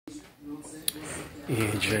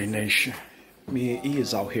Yeah, J Nation. Me and E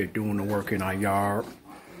is out here doing the work in our yard.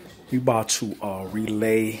 We about to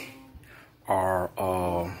relay our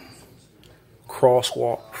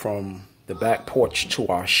crosswalk from the back porch to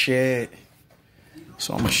our shed.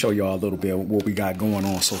 So I'm gonna show y'all a little bit of what we got going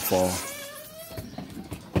on so far.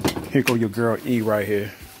 Here go your girl E right here.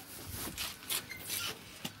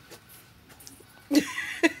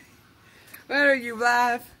 Where are you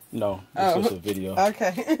live? No, this is a video.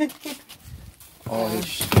 Okay. Oh,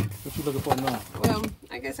 what you looking for now? Well,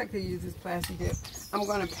 I guess I could use this plastic dip. I'm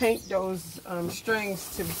gonna paint those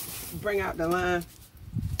strings to bring out the line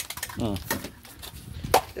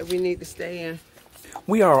that we need to stay in.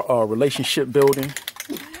 We are relationship building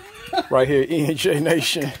right here in J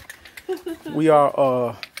Nation. We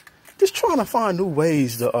are just trying to find new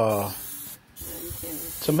ways to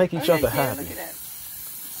make each other happy. Look at that.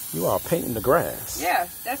 You are painting the grass. Yeah,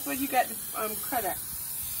 that's what you got to cut out.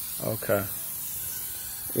 Okay.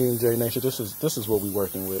 J Nation, this is what we're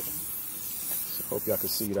working with. So hope y'all can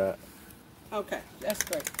see that. Okay, that's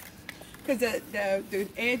great. Because the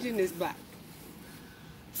edging is black.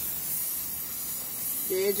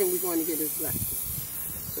 The edging we're going to get is black.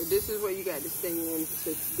 So this is where you got to stay in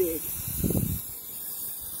to dig.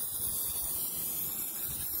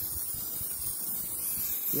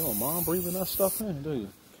 You don't mind breathing that stuff in, do you?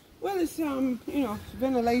 Well, it's you know,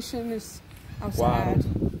 ventilation is outside. Wild.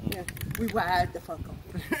 Yeah, we wired the fuck up.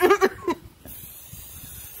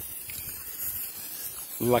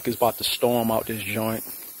 Look like it's about to storm out this joint.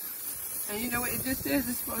 And you know what? It just says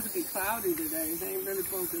it's supposed to be cloudy today. It ain't really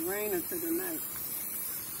supposed to rain until the night.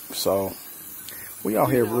 So we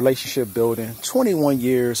out here relationship building. 21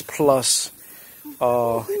 years plus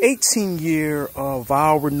 18-year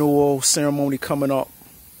vow renewal ceremony coming up.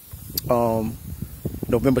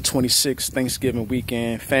 November 26th, Thanksgiving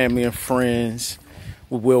weekend, family and friends.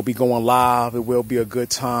 We will be going live. It will be a good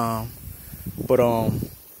time. But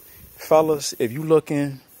fellas, if you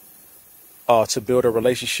looking to build a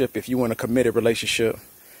relationship, if you in a committed relationship,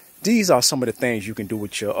 these are some of the things you can do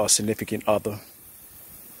with your significant other.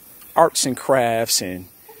 Arts and crafts, and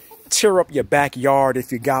tear up your backyard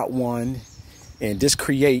if you got one, and just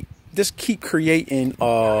keep creating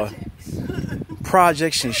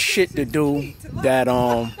projects and shit to do that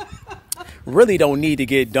really don't need to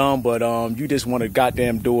get done, but you just want to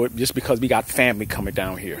goddamn do it just because we got family coming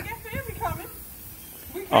down here. We got family coming.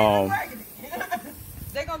 We can't be raggedy.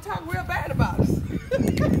 They're gonna talk real bad about us. You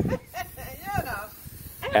know.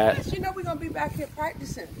 And plus, you know, we're gonna be back here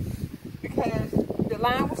practicing because the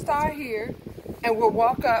line will start here and we'll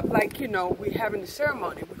walk up like, you know, we're having the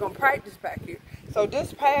ceremony. We're gonna practice back here. So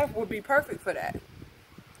this path would be perfect for that.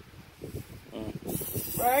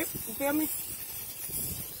 Right? You feel me?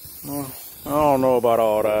 I don't know about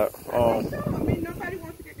all that. I mean, nobody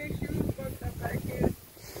wants to get their shoes fucked up back here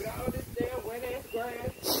with all this damn wet ass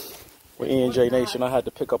grass. With J Nation, I had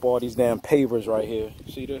to pick up all these damn pavers right here.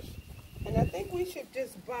 See this? And I think we should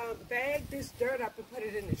just bag this dirt up and put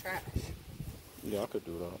it in the trash. Yeah, I could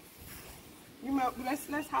do that. You know,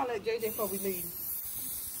 let's holler at JJ before we leave.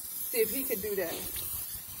 See if he could do that.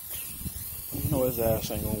 You know his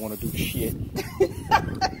ass ain't gonna want to do shit.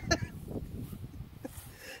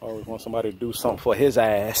 Always want somebody to do something for his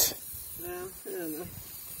ass. No, I don't know.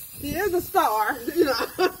 He is a star, you know,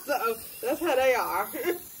 so that's how they are.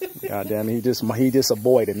 God damn it, he just a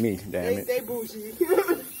boy to me, damn it. They bougie.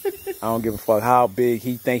 I don't give a fuck how big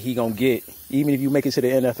he think he gonna get. Even if you make it to the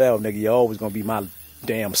NFL, nigga, you're always gonna be my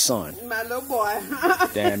damn son. My little boy.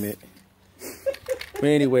 Damn it. But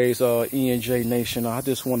anyways, J Nation, I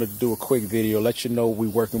just wanted to do a quick video, let you know what we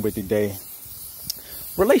working with today.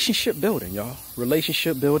 Relationship building, y'all.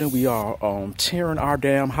 Relationship building. We are tearing our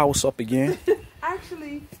damn house up again.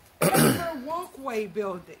 Actually, paver walkway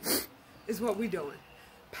building is what we're doing.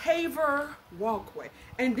 Paver walkway.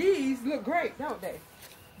 And these look great, don't they?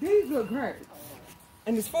 These look great.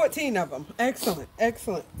 And there's 14 of them. Excellent,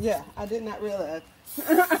 excellent. Yeah, I did not realize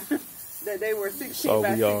that they were 16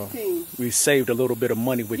 by 16. We saved a little bit of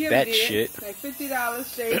money with that shit. Like $50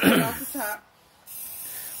 saved off the top.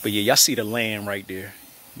 But yeah, y'all see the land right there.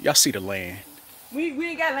 Y'all see the land. We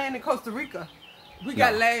ain't got land in Costa Rica. We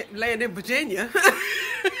got land in Virginia.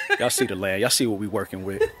 Y'all see the land. Y'all see what we working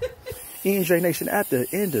with. J Nation, at the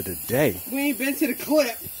end of the day. We ain't been to the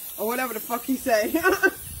clip or whatever the fuck he say.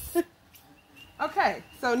 Okay,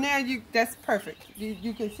 so now that's perfect.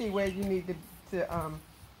 You can see where you need to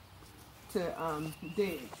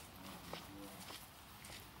dig.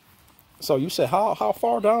 So you said how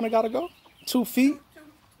far down it gotta go? 2 feet?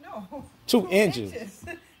 No. 2 inches.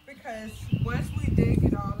 Because once we dig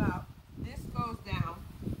it all out, this goes down.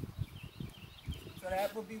 So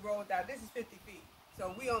that will be rolled out. This is 50 feet.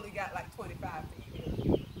 So we only got like 25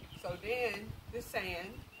 feet. So then the sand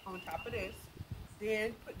on top of this,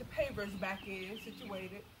 then put the pavers back in,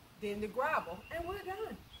 situated, then the gravel, and we're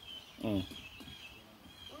done. We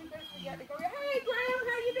basically got to go. Hey, Graham,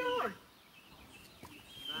 how you doing?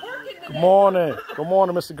 Working today. Good morning. Good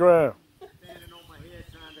morning, Mr. Graham. Standing on my head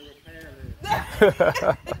trying to repair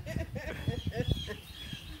this.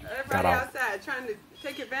 Everybody outside trying to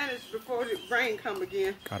take advantage before the rain come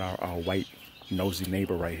again. Got our white nosy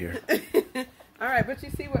neighbor right here. All right, but you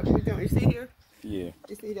see what we're doing. You see here? Yeah.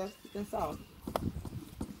 You see that's all.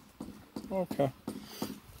 Okay.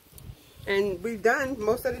 And we've done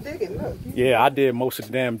most of the digging. Look. Yeah, I did most of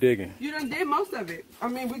the damn digging. You done did most of it. I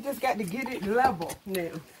mean, we just got to get it level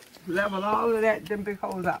now. Level all of that, them big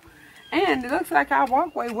holes out. And it looks like our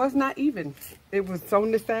walkway was not even. It was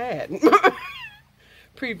on the side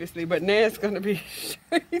previously, but now it's going to be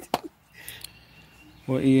straight.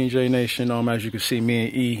 Well, E and J Nation, as you can see, me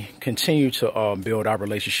and E continue to build our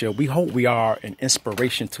relationship. We hope we are an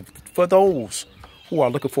inspiration for those who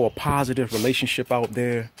are looking for a positive relationship out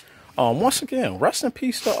there. Once again, rest in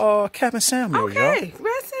peace to Kevin Samuel, Okay,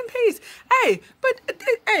 rest in peace. Hey, but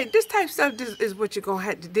hey, this type of stuff is what you're gonna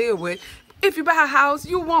have to deal with. If you buy a house,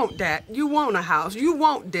 you want that. You want a house. You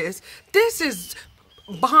want this. This is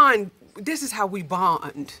bond. This is how we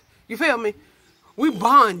bond. You feel me? We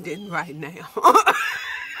bonding right now.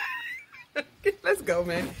 Let's go,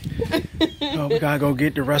 man. We gotta go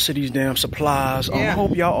get the rest of these damn supplies. I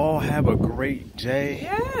hope y'all all have a great day.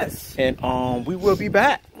 Yes. And we will be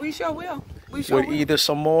back. We sure will. We sure will. Either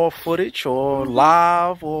some more footage or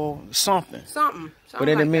live or something. Something But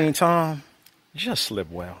in the meantime, just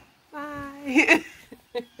live well. Bye.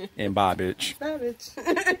 And bye, bitch. Bye,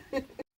 bitch.